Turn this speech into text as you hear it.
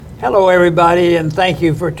Hello, everybody, and thank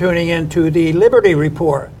you for tuning in to the Liberty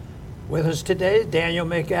Report. With us today is Daniel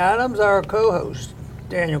McAdams, our co-host.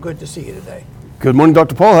 Daniel, good to see you today. Good morning,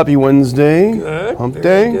 Dr. Paul. Happy Wednesday. Good. Hump very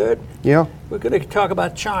day. Good. Yeah. We're going to talk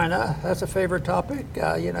about China. That's a favorite topic.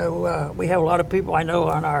 We have a lot of people I know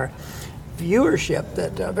on our viewership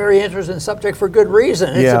that are very interested in the subject for good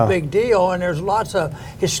reason. It's a big deal, and there's lots of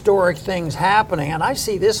historic things happening. And I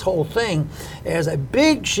see this whole thing as a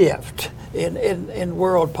big shift in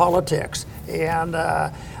world politics. And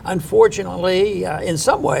unfortunately, in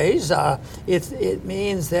some ways, it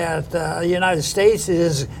means that the United States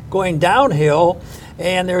is going downhill,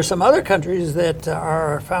 and there are some other countries that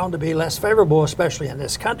are found to be less favorable, especially in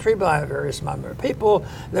this country, by a various number of people.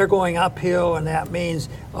 They're going uphill, and that means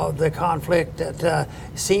the conflict that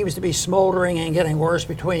seems to be smoldering and getting worse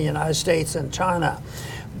between the United States and China.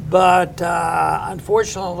 But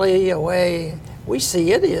unfortunately, the way we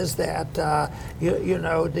see it is that, the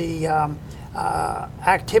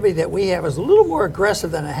activity that we have is a little more aggressive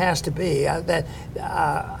than it has to be.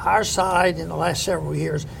 Our side in the last several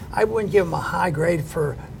years, I wouldn't give them a high grade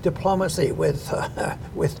for diplomacy with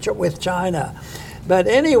China. But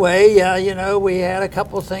anyway, we had a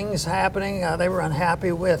couple of things happening. They were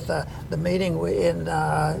unhappy with the meeting in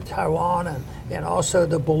Taiwan and also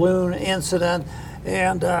the balloon incident.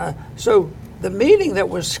 And so the meeting that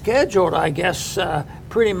was scheduled, I guess,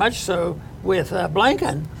 pretty much so, with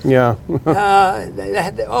Blinken. Yeah.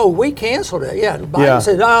 We canceled it. Yeah. Biden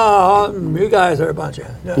said, you guys are a bunch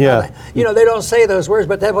of. They don't say those words,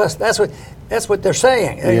 but that's what they're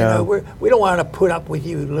saying. Yeah. We don't want to put up with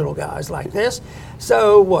you little guys like this.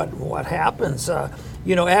 So what happens?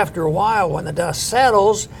 After a while, when the dust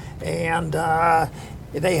settles and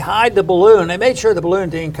they hide the balloon. They made sure the balloon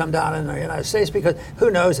didn't come down in the United States because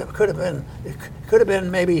who knows? It could have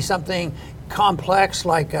been maybe something complex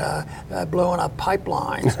like blowing up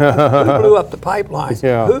pipelines. Who blew up the pipelines?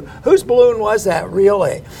 Yeah. Whose balloon was that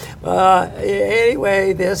really?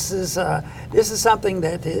 Anyway, this is something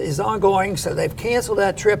that is ongoing. So they've canceled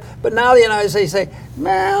that trip. But now the United States say,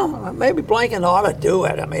 well, maybe Blinken ought to do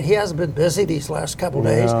it. I mean, he hasn't been busy these last couple of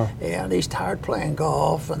days, and he's tired playing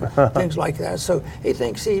golf and things like that. So he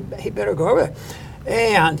thinks he better go over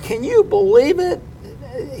there. And can you believe it?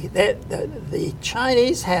 That the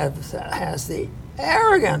Chinese has the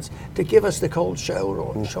arrogance to give us the cold shoulder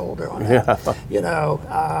on that.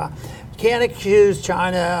 Yeah. Can't accuse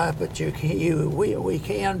China, but we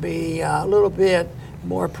can be a little bit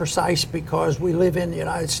more precise because we live in the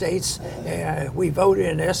United States. We vote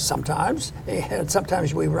in this sometimes, and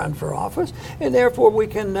sometimes we run for office, and therefore we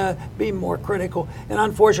can be more critical. And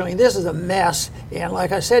unfortunately, this is a mess. And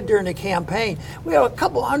like I said during the campaign, we have a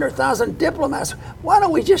couple 100,000 diplomats. Why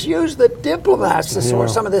don't we just use the diplomats to sort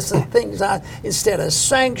some of these things out instead of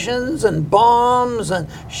sanctions and bombs and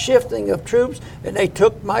shifting of troops? And they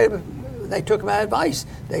took my advice.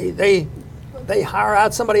 They hire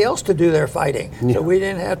out somebody else to do their fighting. Yeah. So we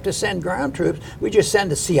didn't have to send ground troops. We just send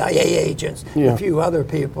the CIA agents, a few other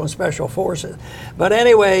people in special forces. But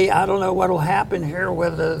anyway, I don't know what will happen here,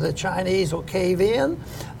 whether the Chinese will cave in.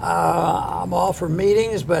 I'm all for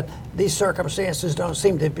meetings, but these circumstances don't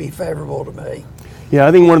seem to be favorable to me. Yeah,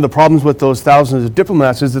 I think one of the problems with those thousands of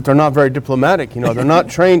diplomats is that they're not very diplomatic. They're not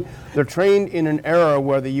trained. They're trained in an era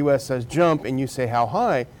where the U.S. says jump and you say how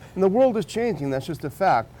high. And the world is changing. That's just a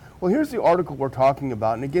fact. Well, here's the article we're talking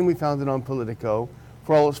about, and again, we found it on Politico.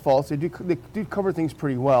 For all its faults, they do cover things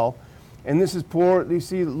pretty well. And this is poor, you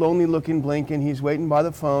see lonely-looking Blinken. He's waiting by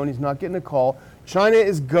the phone. He's not getting a call. China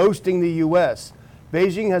is ghosting the U.S.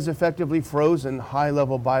 Beijing has effectively frozen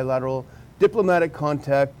high-level bilateral diplomatic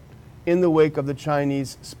contact in the wake of the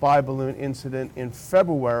Chinese spy balloon incident in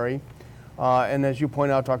February. And as you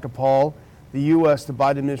point out, Dr. Paul, the U.S., the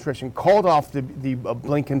Biden administration, called off the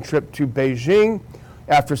Blinken trip to Beijing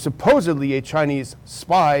after supposedly a Chinese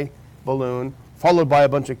spy balloon, followed by a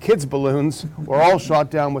bunch of kids' balloons, were all shot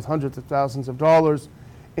down with hundreds of thousands of dollars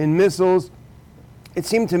in missiles. It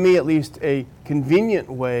seemed to me at least a convenient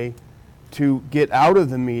way to get out of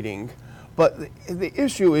the meeting. But the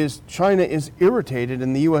issue is China is irritated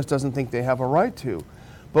and the U.S. doesn't think they have a right to.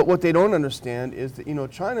 But what they don't understand is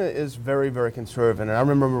that, China is very, very conservative. And I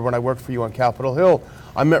remember when I worked for you on Capitol Hill,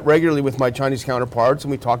 I met regularly with my Chinese counterparts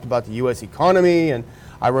and we talked about the U.S. economy. And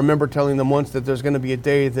I remember telling them once that there's going to be a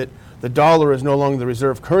day that the dollar is no longer the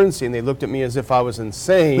reserve currency. And they looked at me as if I was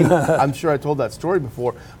insane. I'm sure I told that story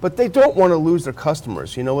before. But they don't want to lose their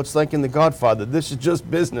customers. It's like in The Godfather. This is just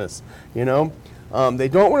business, They don't want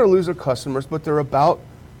to lose their customers, but they're about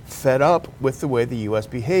fed up with the way the U.S.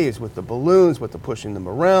 behaves, with the balloons, with the pushing them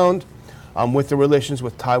around, with the relations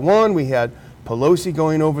with Taiwan. We had Pelosi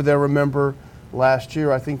going over there, remember, last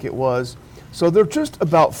year, I think it was. So they're just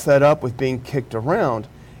about fed up with being kicked around.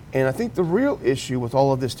 And I think the real issue with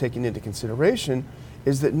all of this taken into consideration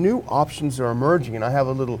is that new options are emerging. And I have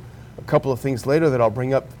a couple of things later that I'll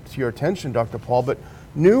bring up to your attention, Dr. Paul, but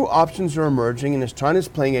new options are emerging, and as China's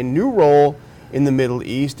playing a new role in the Middle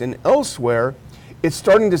East and elsewhere, it's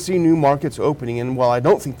starting to see new markets opening. And while I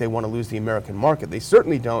don't think they want to lose the American market, they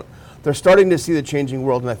certainly don't, they're starting to see the changing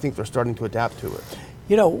world, and I think they're starting to adapt to it.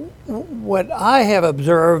 You know, what I have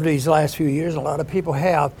observed these last few years, a lot of people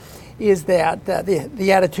have, is that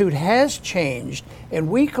the attitude has changed, and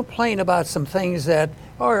we complain about some things that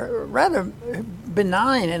are rather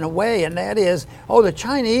benign in a way, and that is, the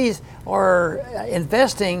Chinese are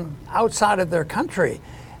investing outside of their country,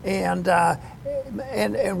 and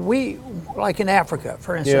we, like in Africa,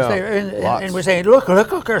 for instance, and we're saying, look,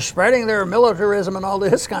 they're spreading their militarism and all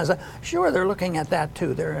this kind of stuff. Sure, they're looking at that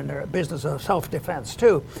too. They're in their business of self-defense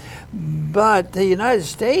too. But the United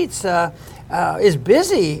States is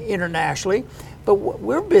busy internationally, but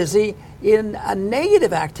we're busy in a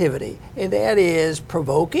negative activity, and that is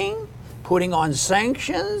provoking, putting on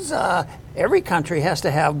sanctions. Every country has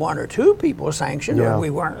to have one or two people sanctioned, or we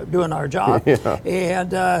weren't doing our job.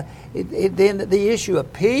 And then the issue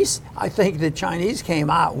of peace, I think the Chinese came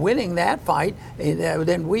out winning that fight.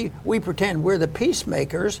 Then we pretend we're the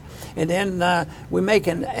peacemakers, and then we make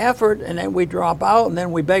an effort, and then we drop out, and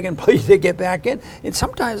then we beg and plead to get back in. And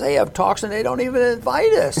sometimes they have talks, and they don't even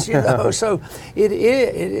invite us. So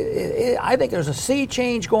I think there's a sea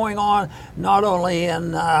change going on, not only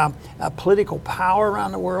in political power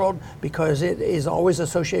around the world, because it is always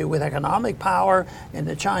associated with economic power, and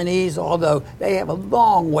the Chinese, although they have a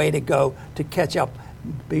long way to go to catch up,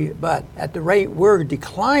 but at the rate we're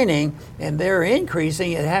declining and they're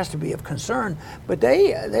increasing, it has to be of concern. But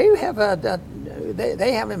they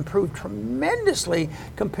have improved tremendously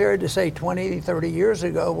compared to, say, 20, 30 years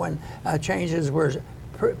ago, when changes were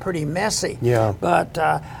pretty messy. But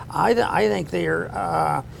I think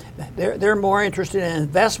they're more interested in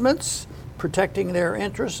investments, protecting their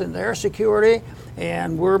interests and their security,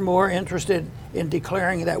 and we're more interested in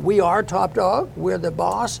declaring that we are top dog, we're the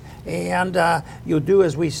boss, and you'll do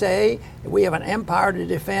as we say. We have an empire to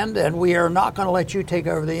defend, and we are not going to let you take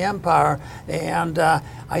over the empire. And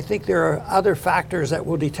I think there are other factors that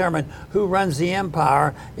will determine who runs the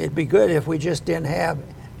empire. It'd be good if we just didn't have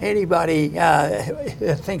anybody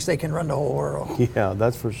that thinks they can run the whole world. Yeah,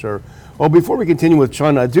 that's for sure. Well, before we continue with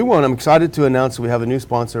China, I'm excited to announce that we have a new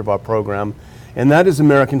sponsor of our program, and that is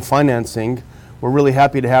American Financing. We're really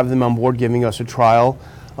happy to have them on board giving us a trial.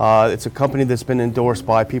 It's a company that's been endorsed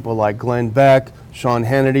by people like Glenn Beck, Sean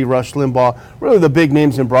Hannity, Rush Limbaugh, really the big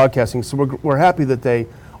names in broadcasting. So we're happy that they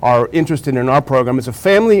are interested in our program. It's a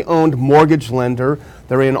family-owned mortgage lender.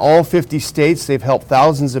 They're in all 50 states. They've helped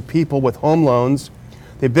thousands of people with home loans.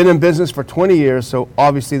 They've been in business for 20 years, so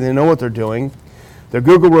obviously they know what they're doing. Their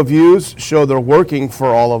Google reviews show they're working for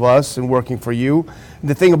all of us and working for you.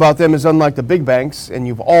 The thing about them is, unlike the big banks, and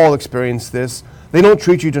you've all experienced this, they don't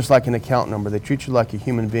treat you just like an account number. They treat you like a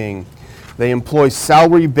human being. They employ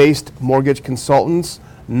salary-based mortgage consultants,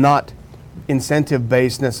 not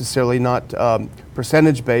incentive-based necessarily, not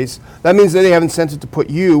percentage-based. That means that they have incentive to put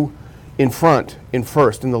you in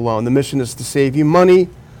first in the loan. The mission is to save you money.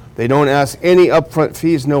 They don't ask any upfront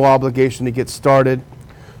fees, no obligation to get started.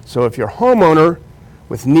 So if you're a homeowner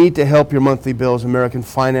with need to help your monthly bills, American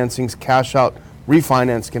Financing's cash out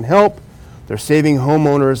refinance can help. They're saving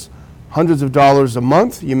homeowners hundreds of dollars a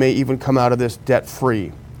month. You may even come out of this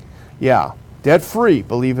debt-free. Yeah, debt-free,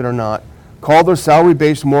 believe it or not. Call their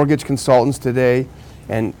salary-based mortgage consultants today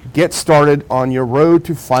and get started on your road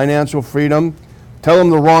to financial freedom. Tell them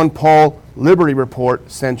the Ron Paul Liberty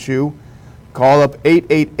Report sent you. Call up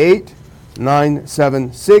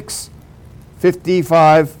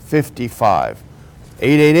 888-976-5555.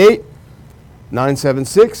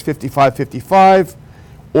 888-976-5555,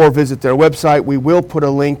 or visit their website. We will put a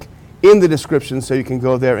link in the description so you can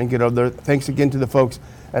go there and get over there. Thanks again to the folks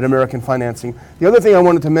at American Financing. The other thing I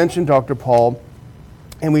wanted to mention, Dr. Paul,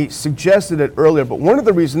 and we suggested it earlier, but one of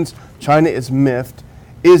the reasons China is miffed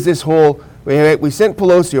is this whole, we sent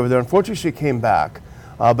Pelosi over there. Unfortunately, she came back.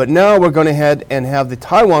 But now we're going to head and have the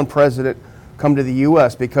Taiwan president come to the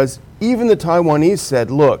U.S. because even the Taiwanese said,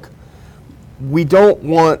 look, we don't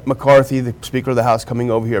want McCarthy, the Speaker of the House,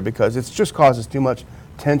 coming over here because it just causes too much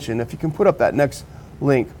tension. If you can put up that next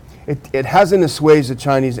link, it hasn't assuaged the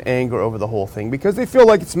Chinese anger over the whole thing because they feel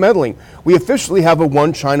like it's meddling. We officially have a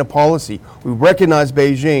one China policy. We recognize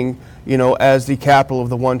Beijing, as the capital of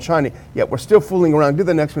the one China, yet we're still fooling around. Do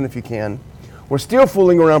the next one if you can. We're still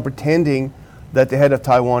fooling around pretending that the head of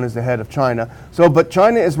Taiwan is the head of China. So, but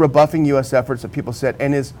China is rebuffing U.S. efforts that people said,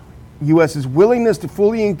 and China's willingness to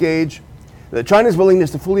fully engage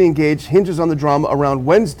hinges on the drama around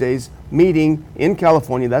Wednesday's meeting in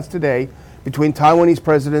California, that's today, between Taiwanese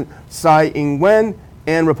President Tsai Ing-wen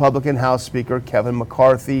and Republican House Speaker Kevin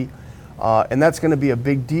McCarthy. And that's going to be a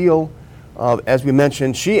big deal. As we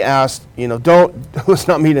mentioned, she asked, let's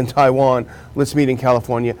not meet in Taiwan, let's meet in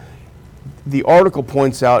California. The article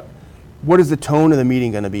points out, what is the tone of the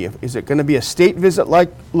meeting going to be? Is it going to be a state visit-like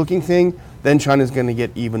looking thing? Then China's going to get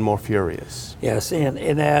even more furious. Yes,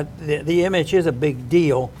 and that the image is a big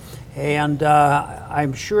deal. And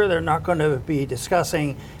I'm sure they're not going to be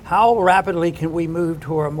discussing how rapidly can we move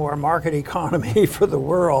to a more market economy for the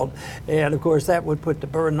world. And of course, that would put the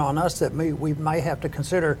burden on us that we might have to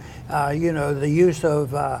consider, the use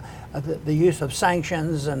of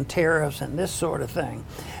sanctions and tariffs and this sort of thing.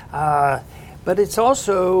 But it's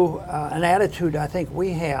also an attitude I think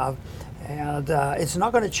we have. And it's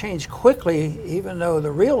not going to change quickly, even though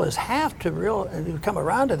the realists have to come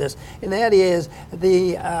around to this, and that is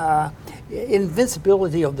the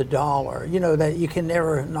invincibility of the dollar, that you can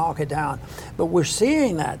never knock it down. But we're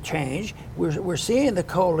seeing that change. We're seeing the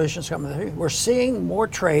coalitions coming through. We're seeing more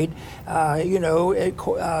trade,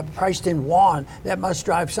 priced in wane. That must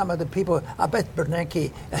drive some of the people. I bet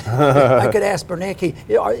Bernanke, I could ask Bernanke,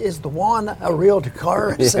 is the wane a real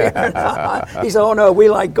currency? Yeah. He said, oh no, we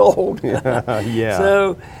like gold. Yeah.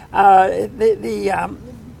 So the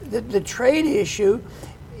trade issue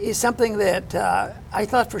is something that I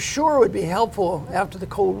thought for sure would be helpful after the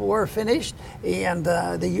Cold War finished, and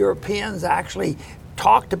the Europeans actually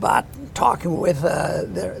talked about talking with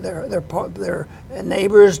their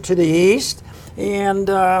neighbors to the east and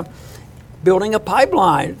building a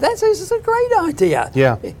pipeline. This is a great idea.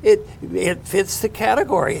 Yeah. It fits the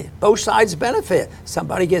category. Both sides benefit.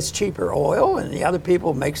 Somebody gets cheaper oil, and the other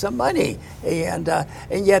people make some money. And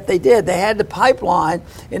yet they did. They had the pipeline,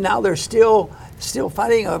 and now they're still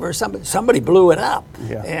fighting over somebody blew it up.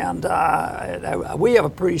 Yeah. And we have a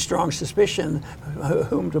pretty strong suspicion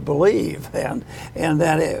whom to believe, and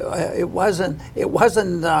that it wasn't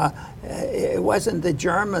the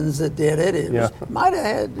Germans that did it.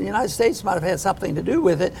 The United States might have had something to do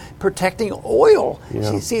with it, protecting oil.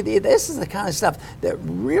 Yeah. See, this is the kind of stuff that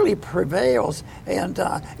really prevails. And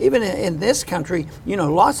even in this country,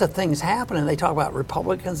 lots of things happen, and they talk about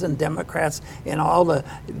Republicans and Democrats and all the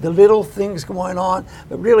little things going on.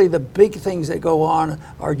 But really, the big things that go on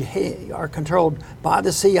are controlled by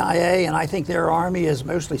the CIA, and I think their army is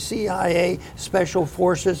mostly CIA, special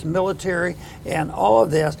forces, military, and all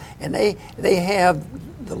of this. And they have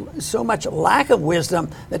so much lack of wisdom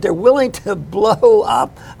that they're willing to blow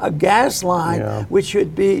up a gas line, which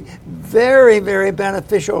would be very, very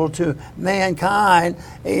beneficial to mankind.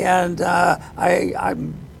 And I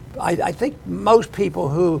think most people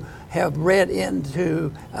who have read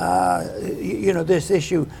into this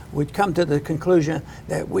issue would come to the conclusion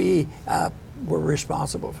that we were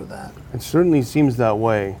responsible for that. It certainly seems that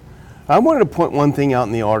way. I wanted to point one thing out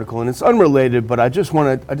in the article, and it's unrelated, but I just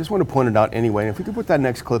want to point it out anyway. And if we could put that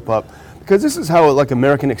next clip up, because this is how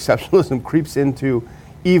American exceptionalism creeps into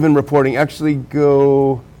even reporting. Actually,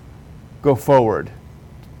 go forward.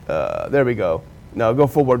 There we go. Now go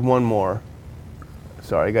forward one more.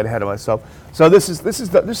 Sorry, I got ahead of myself. So this is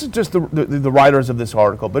just the writers of this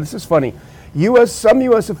article, but it's just funny. Some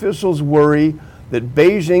U.S. officials worry that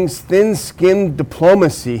Beijing's thin-skinned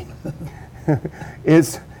diplomacy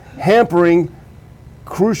is hampering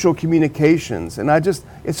crucial communications. And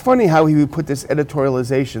it's funny how he would put this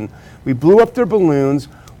editorialization. We blew up their balloons,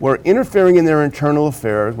 we're interfering in their internal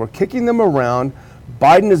affairs, we're kicking them around,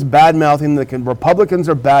 Biden is bad-mouthing, the Republicans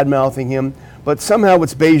are bad-mouthing him, but somehow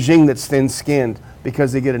it's Beijing that's thin-skinned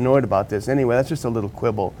because they get annoyed about this. Anyway, that's just a little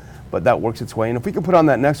quibble, but that works its way. And if we could put on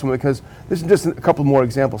that next one, because this is just a couple more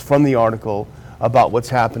examples from the article about what's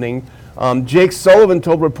happening. Jake Sullivan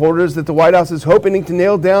told reporters that the White House is hoping to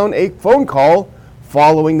nail down a phone call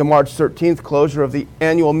following the March 13th closure of the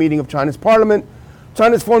annual meeting of China's parliament.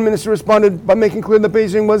 China's foreign minister responded by making clear that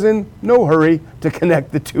Beijing was in no hurry to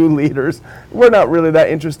connect the two leaders. We're not really that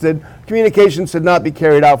interested. Communication should not be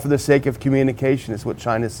carried out for the sake of communication, is what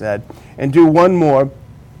China said. And do one more,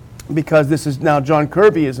 because this is now John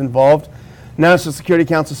Kirby is involved. National Security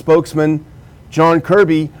Council spokesman John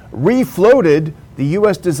Kirby refloated the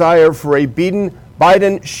U.S. desire for a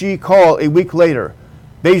Biden-Xi call a week later.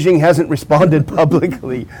 Beijing hasn't responded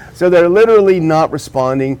publicly, so they're literally not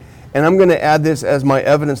responding. And I'm going to add this as my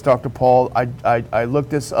evidence, Dr. Paul. I looked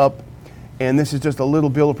this up, And this is just a little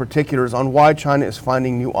bill of particulars on why China is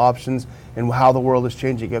finding new options and how the world is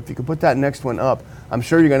changing. If you could put that next one up, I'm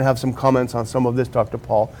sure you're going to have some comments on some of this, Dr.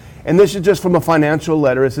 Paul. And this is just from a financial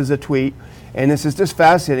letter. This is a tweet. And this is just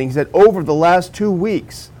fascinating. He said, over the last 2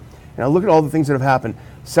 weeks, now look at all the things that have happened.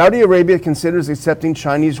 Saudi Arabia considers accepting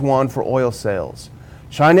Chinese yuan for oil sales.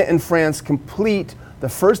 China and France complete the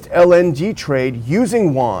first LNG trade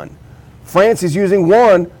using yuan. France is using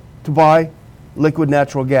yuan to buy liquid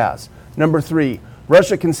natural gas. Number 3,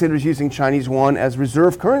 Russia considers using Chinese yuan as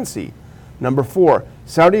reserve currency. Number 4,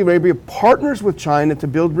 Saudi Arabia partners with China to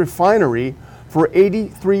build refinery for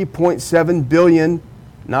 83.7 billion,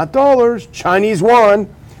 not dollars, Chinese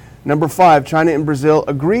yuan. Number 5, China and Brazil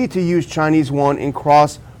agree to use Chinese yuan in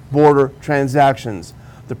cross-border transactions.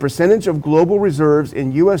 The percentage of global reserves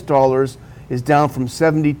in US dollars is down from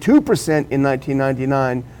 72% in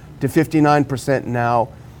 1999 to 59% now.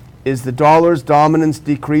 Is the dollar's dominance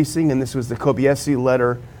decreasing? And this was the Kobayashi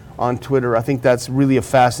letter on Twitter. I think that's really a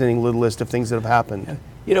fascinating little list of things that have happened.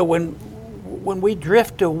 You know, when we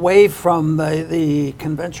drift away from the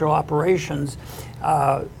conventional operations,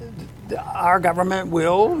 our government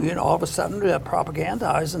will, all of a sudden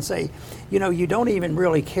propagandize and say, you don't even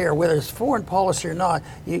really care whether it's foreign policy or not.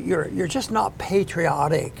 You're just not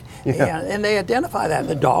patriotic, and they identify that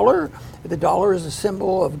the dollar is a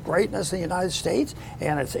symbol of greatness in the United States,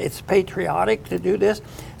 and it's patriotic to do this.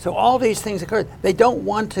 So all these things occur. They don't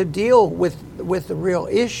want to deal with the real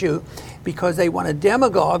issue because they want to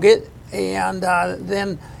demagogue it, and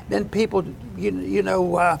then people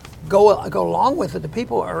go along with it. The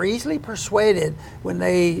people are easily persuaded when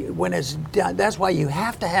it's done. That's why you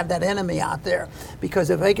have to have that enemy out there, because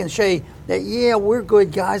if they can say that, yeah, we're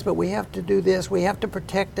good guys, but we have to do this, we have to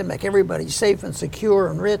protect them, make everybody safe and secure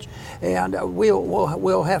and rich, and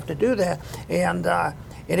we'll have to do that.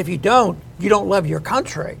 And if you don't love your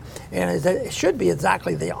country. And it should be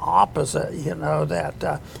exactly the opposite,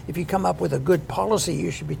 that if you come up with a good policy,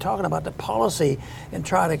 you should be talking about the policy and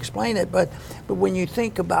try to explain it. But when you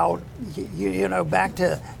think about, back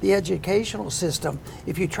to the educational system,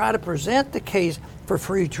 if you try to present the case for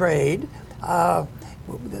free trade,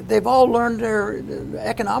 they've all learned their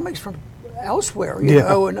economics from elsewhere,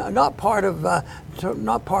 and not part of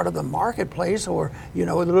the marketplace, or the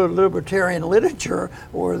libertarian literature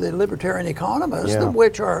or the libertarian economists,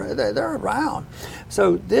 which they're around.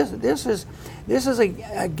 So this is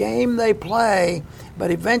a game they play, but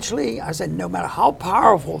eventually, I said, no matter how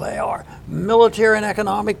powerful they are, military and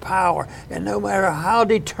economic power, and no matter how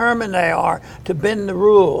determined they are to bend the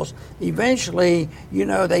rules, eventually,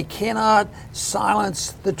 they cannot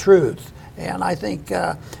silence the truth. And I think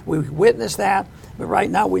we've witnessed that, but right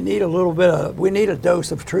now we need a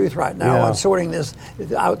dose of truth right now on sorting this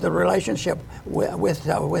out, the relationship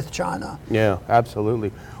with China. Yeah,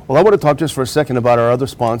 absolutely. Well, I want to talk just for a second about our other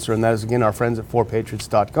sponsor, and that is, again, our friends at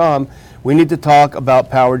 4patriots.com. We need to talk about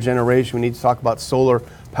power generation. We need to talk about solar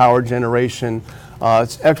power generation.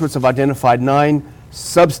 Experts have identified 9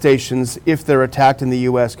 substations, if they're attacked in the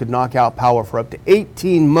U.S., could knock out power for up to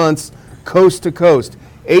 18 months coast to coast.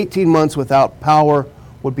 18 months without power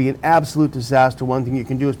would be an absolute disaster. One thing you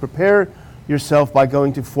can do is prepare yourself by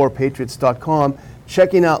going to 4patriots.com,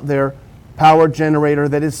 checking out their power generator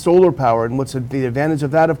that is solar powered. And what's the advantage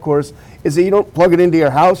of that, of course, is that you don't plug it into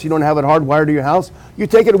your house, you don't have it hardwired to your house, you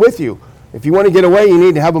take it with you. If you want to get away, you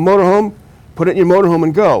need to have a motorhome, put it in your motorhome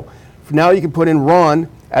and go. For now, you can put in RON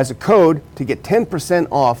as a code to get 10%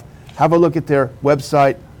 off. Have a look at their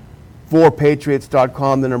website,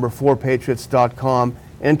 4patriots.com, the number 4patriots.com.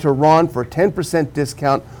 Enter RON for a 10%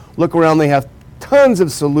 discount. Look around, they have tons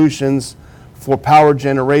of solutions for power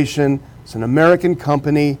generation. It's an American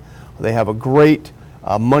company. They have a great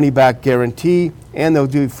money-back guarantee, and they'll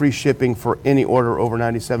do free shipping for any order over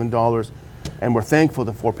 $97. And we're thankful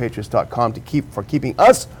to 4patriots.com for keeping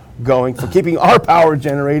us going, for keeping our power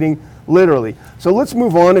generating, literally. So let's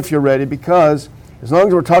move on if you're ready, because as long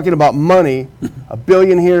as we're talking about money, a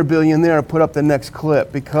billion here, a billion there, put up the next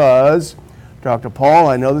clip, because Dr. Paul,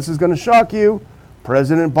 I know this is going to shock you.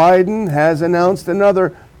 President Biden has announced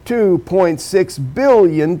another $2.6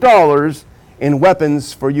 billion in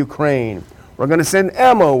weapons for Ukraine. We're going to send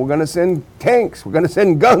ammo, we're going to send tanks, we're going to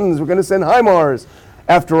send guns, we're going to send HIMARS.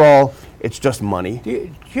 After all, it's just money. Do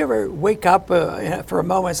you ever wake up for a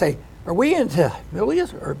moment and say, are we into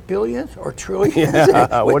millions or billions or trillions?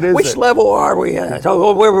 Yeah, Which level are we at?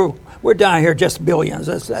 So we're down here just billions.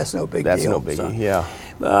 That's no big deal. That's no biggie, yeah.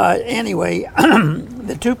 Anyway,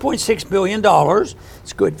 the $2.6 billion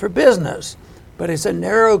is good for business. but it's a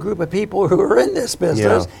narrow group of people who are in this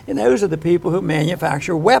business, and those are the people who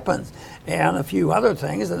manufacture weapons and a few other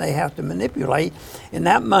things that they have to manipulate, and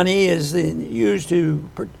that money is used to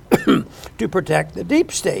to protect the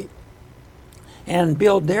deep state and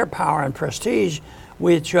build their power and prestige,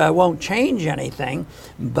 which won't change anything,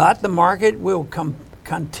 but the market will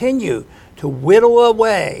continue to whittle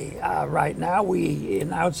away. Right now, we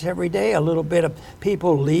announce every day a little bit of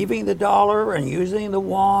people leaving the dollar and using the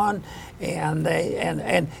wan, and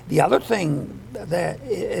the other thing that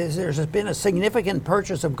is there's been a significant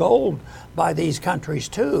purchase of gold by these countries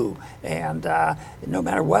too, and no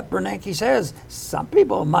matter what Bernanke says, some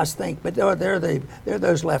people must think, but they're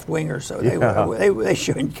those left wingers, so they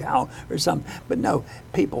shouldn't count or something. But no,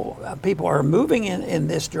 people are moving in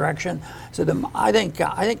this direction. So I think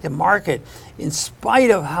the market, in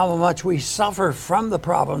spite of how much we suffer from the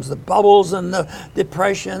problems, the bubbles and the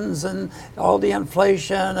depressions and all the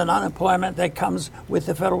inflation and unemployment that comes with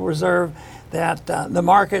the Federal Reserve, that the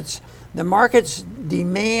markets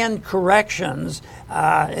demand corrections,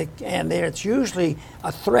 and it's usually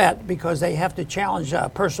a threat because they have to challenge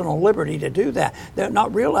personal liberty to do that. They're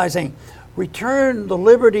not realizing, return the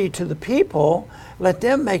liberty to the people, let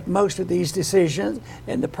them make most of these decisions,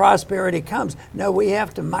 and the prosperity comes. No, we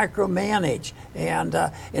have to micromanage, and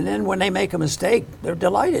then when they make a mistake, they're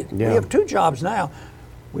delighted. Yeah. We have 2 jobs now.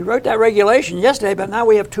 We wrote that regulation yesterday, but now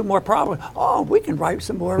we have 2 more problems. Oh, we can write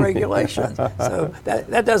some more regulations. So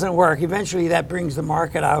that doesn't work. Eventually, that brings the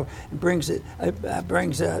market out, and brings the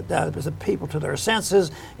people to their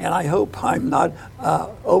senses. And I hope I'm not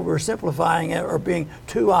oversimplifying it or being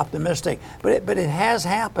too optimistic. But it has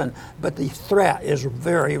happened. But the threat is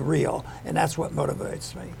very real, and that's what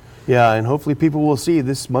motivates me. Yeah, and hopefully people will see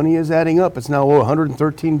this money is adding up. It's now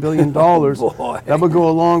 $113 billion. Oh, that would go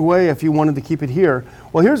a long way if you wanted to keep it here.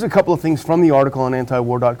 Well, here's a couple of things from the article on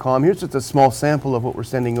antiwar.com. Here's just a small sample of what we're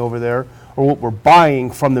sending over there, or what we're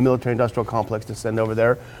buying from the military-industrial complex to send over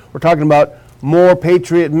there. We're talking about more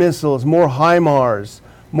Patriot missiles, more HIMARS,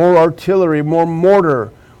 more artillery, more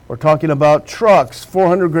mortar. We're talking about trucks,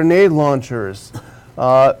 400 grenade launchers,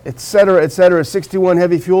 et cetera, 61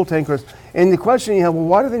 heavy fuel tankers. And the question you have, well,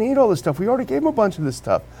 why do they need all this stuff? We already gave them a bunch of this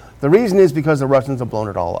stuff. The reason is because the Russians have blown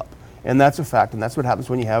it all up. And that's a fact, and that's what happens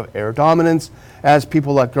when you have air dominance. As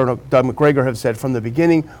people like Colonel Doug McGregor have said from the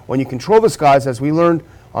beginning, when you control the skies, as we learned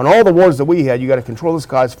on all the wars that we had, you got to control the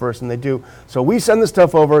skies first, and they do. So we send the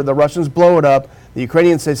stuff over, the Russians blow it up, the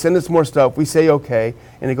Ukrainians say, send us more stuff, we say okay,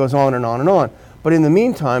 and it goes on and on and on. But in the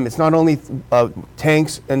meantime, it's not only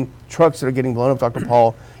tanks and trucks that are getting blown up, Dr.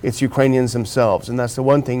 Paul, it's Ukrainians themselves. And that's the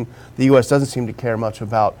one thing the U.S. doesn't seem to care much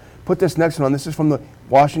about. Put this next one on. This is from the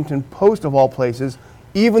Washington Post, of all places.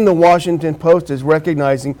 Even the Washington Post is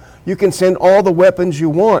recognizing you can send all the weapons you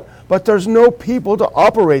want, but there's no people to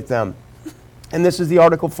operate them. And this is the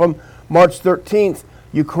article from March 13th.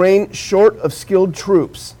 Ukraine short of skilled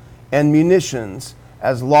troops and munitions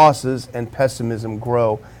as losses and pessimism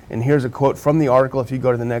grow. And here's a quote from the article if you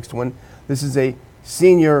go to the next one. This is a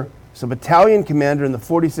battalion commander in the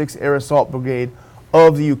 46th Air Assault Brigade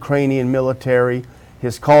of the Ukrainian military.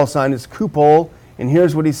 His call sign is Kupol, and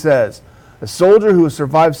here's what he says. A soldier who has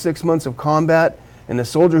survived 6 months of combat and a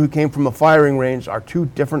soldier who came from a firing range are 2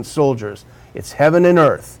 different soldiers. It's heaven and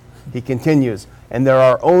earth. He continues, and there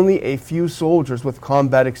are only a few soldiers with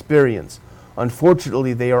combat experience.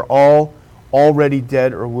 Unfortunately, they are all already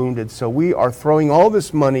dead or wounded. So we are throwing all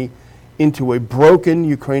this money into a broken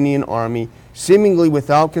Ukrainian army, seemingly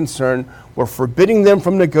without concern. We're forbidding them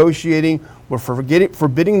from negotiating. We're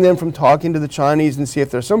forbidding them from talking to the Chinese and see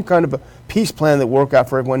if there's some kind of a peace plan that work out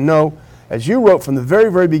for everyone. No, as you wrote from the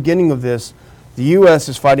very, very beginning of this, the U.S.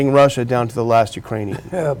 is fighting Russia down to the last Ukrainian.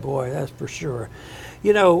 Oh, boy, that's for sure.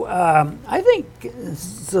 You know, I think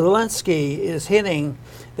Zelensky is hinting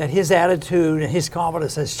that his attitude and his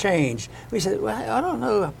confidence has changed. We said, well, I don't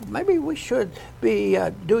know, maybe we should be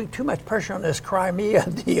doing too much pressure on this Crimea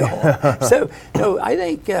deal. So I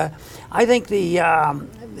think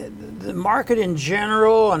the market in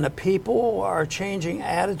general and the people are changing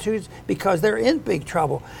attitudes because they're in big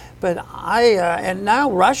trouble. But and now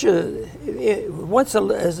Russia, once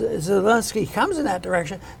Zelensky comes in that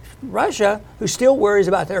direction, Russia, who still worries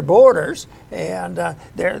about their borders, and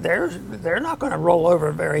they're not going to roll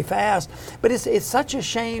over very fast. But it's such a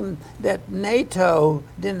shame that NATO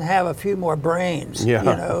didn't have a few more brains. Yeah,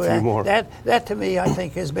 you know, a few more. That to me, I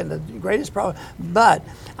think, has been the greatest problem. But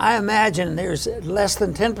I imagine there's less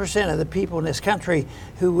than 10% of the people in this country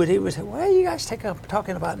who would say, "Why are you guys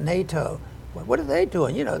talking about NATO? What are they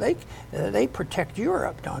doing? You know, they protect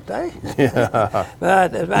Europe, don't they?" Yeah.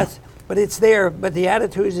 But but it's there. But the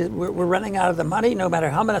attitude is we're running out of the money, no matter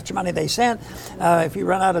how much money they send. If you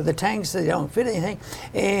run out of the tanks, they don't fit anything.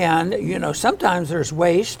 And, sometimes there's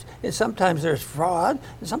waste, and sometimes there's fraud,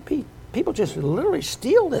 and some people just literally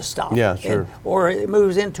steal this stuff. Yeah, sure. Or it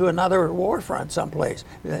moves into another war front someplace.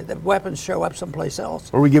 The weapons show up someplace else.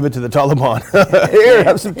 Or we give it to the Taliban. Here,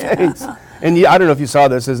 have some tanks. And I don't know if you saw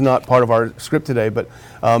this. This is not part of our script today, but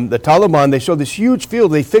the Taliban, they showed this huge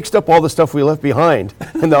field. They fixed up all the stuff we left behind.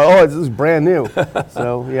 And this is brand new.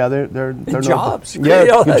 So, yeah, they're jobs.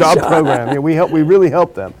 Job program. Yeah, we really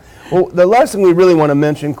help them. Well, the last thing we really want to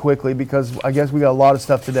mention quickly, because I guess we got a lot of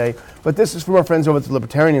stuff today, but this is from our friends over at the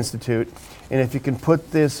Libertarian Institute. And if you can put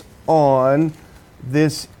this on,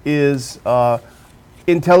 this is House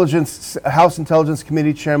Intelligence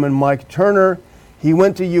Committee Chairman Mike Turner. He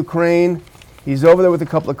went to Ukraine. He's over there with a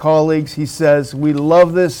couple of colleagues. He says, we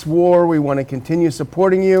love this war. We want to continue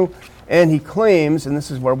supporting you. And he claims, and this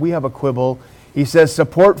is where we have a quibble, he says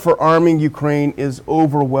support for arming Ukraine is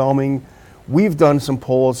overwhelming. We've done some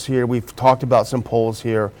polls here. We've talked about some polls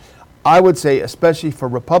here. I would say, especially for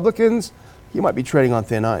Republicans, you might be treading on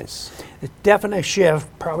thin ice. A definite shift,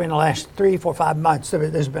 probably in the last 3, 4, 5 months,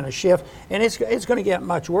 there's been a shift. And it's going to get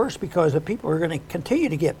much worse because the people are going to continue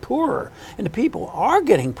to get poorer. And the people are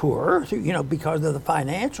getting poorer, because of the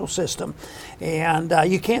financial system. And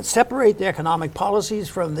you can't separate the economic policies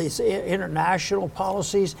from these international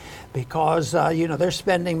policies because, they're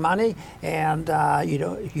spending money and,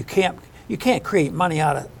 you can't create money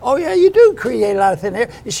out of, you do create it out of thin air.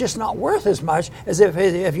 It's just not worth as much as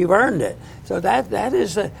if you've earned it. So that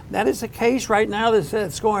is the case right now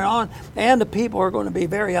that's going on, and the people are going to be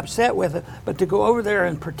very upset with it. But to go over there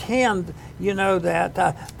and pretend,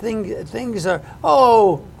 that things are,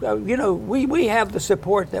 we have the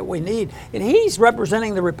support that we need, and he's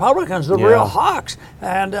representing the Republicans, the real hawks,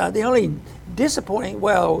 and the only disappointing,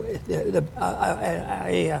 a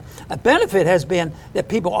benefit has been that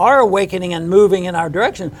people are awakening and moving in our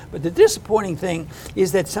direction. But the disappointing thing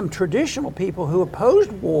is that some traditional people who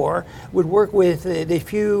opposed war would work with the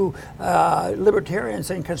few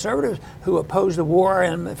libertarians and conservatives who opposed the war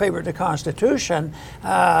and favored the Constitution.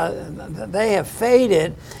 They have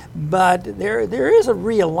faded, but there is a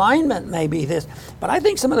realignment maybe this. But I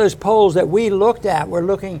think some of those polls that we looked at were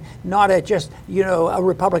looking not at just, a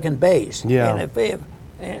Republican base. Yeah. And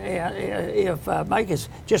if Mike is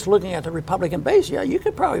just looking at the Republican base, you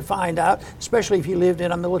could probably find out, especially if you lived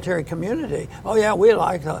in a military community. We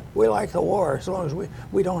like the war as long as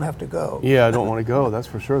we don't have to go. Yeah, I don't want to go. That's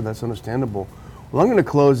for sure. That's understandable. Well, I'm going to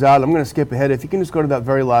close out. I'm going to skip ahead. If you can just go to that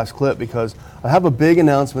very last clip, because I have a big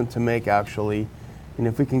announcement to make, actually. And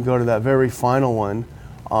if we can go to that very final one.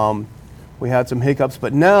 We had some hiccups,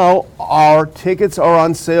 but now our tickets are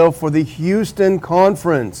on sale for the Houston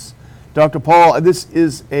conference. Dr. Paul, this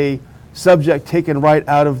is a subject taken right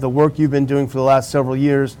out of the work you've been doing for the last several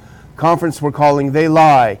years. Conference we're calling They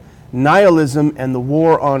Lie, Nihilism and the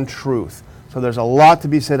War on Truth. So there's a lot to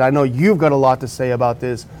be said. I know you've got a lot to say about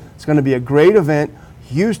this. It's going to be a great event.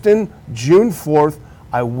 Houston, June 4th.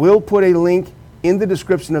 I will put a link in the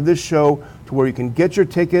description of this show to where you can get your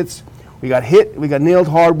tickets. We got nailed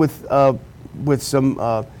hard with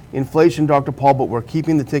some inflation, Dr. Paul, but we're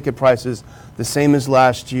keeping the ticket prices the same as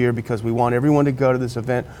last year because we want everyone to go to this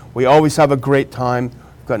event. We always have a great time.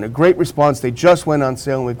 We've gotten a great response. They just went on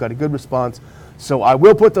sale and we've got a good response. So I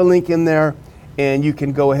will put the link in there and you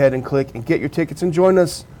can go ahead and click and get your tickets and join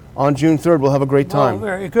us on June 3rd. We'll have a great time.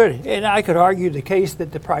 Very good. And I could argue the case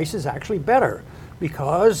that the price is actually better.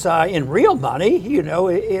 Because in real money,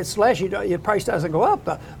 it's less. Your price doesn't go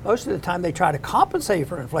up. Most of the time, they try to compensate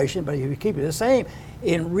for inflation. But if you keep it the same,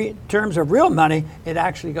 in terms of real money, it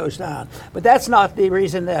actually goes down. But that's not the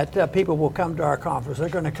reason that people will come to our conference. They're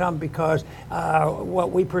going to come because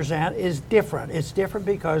what we present is different. It's different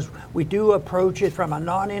because we do approach it from a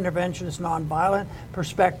non-interventionist, non-violent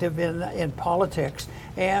perspective in politics.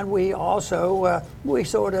 And we also, we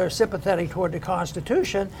sort of sympathetic toward the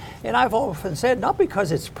Constitution. And I've often said, not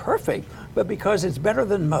because it's perfect, but because it's better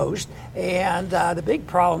than most. And the big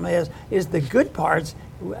problem is the good parts,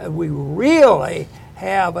 we really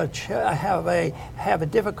have a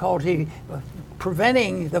difficulty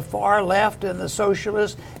preventing the far left and the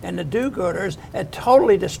socialists and the do-gooders and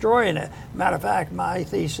totally destroying it. Matter of fact, my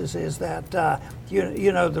thesis is that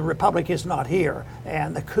you know, the republic is not here,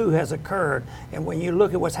 and the coup has occurred. And when you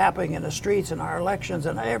look at what's happening in the streets and our elections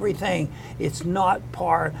and everything, it's not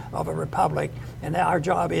part of a republic. And our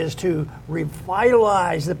job is to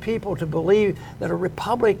revitalize the people to believe that a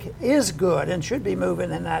republic is good and should be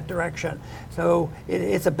moving in that direction. So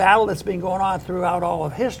it's a battle that's been going on throughout all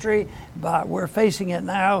of history, but we're facing it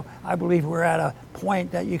now. I believe we're at a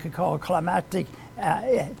point that you could call a climactic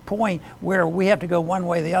point where we have to go one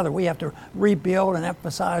way or the other. We have to rebuild and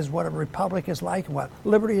emphasize what a republic is like and what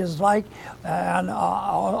liberty is like, and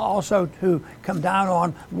also to come down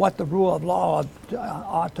on what the rule of law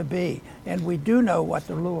ought to be. And we do know what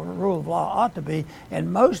the rule of law ought to be,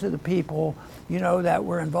 and most of the people, you know, that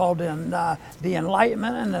were involved in the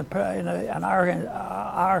Enlightenment and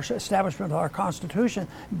our establishment of our Constitution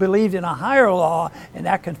believed in a higher law, and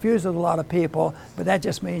that confuses a lot of people, but that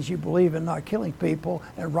just means you believe in not killing people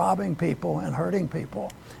and robbing people and hurting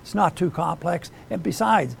people. It's not too complex, and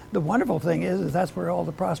besides, the wonderful thing is that's where all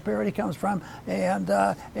the prosperity comes from,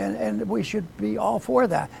 and we should be all for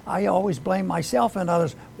that. I always blame myself and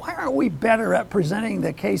others. Why aren't we better at presenting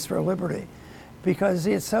the case for liberty? Because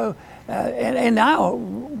it's so, and now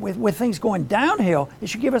with things going downhill, it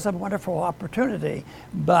should give us a wonderful opportunity.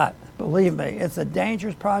 But believe me, it's a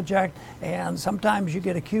dangerous project, and sometimes you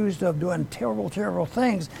get accused of doing terrible, terrible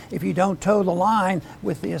things if you don't toe the line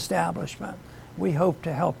with the establishment. We hope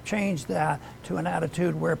to help change that to an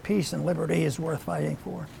attitude where peace and liberty is worth fighting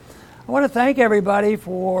for. I want to thank everybody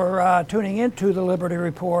for tuning into the Liberty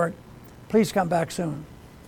Report. Please come back soon.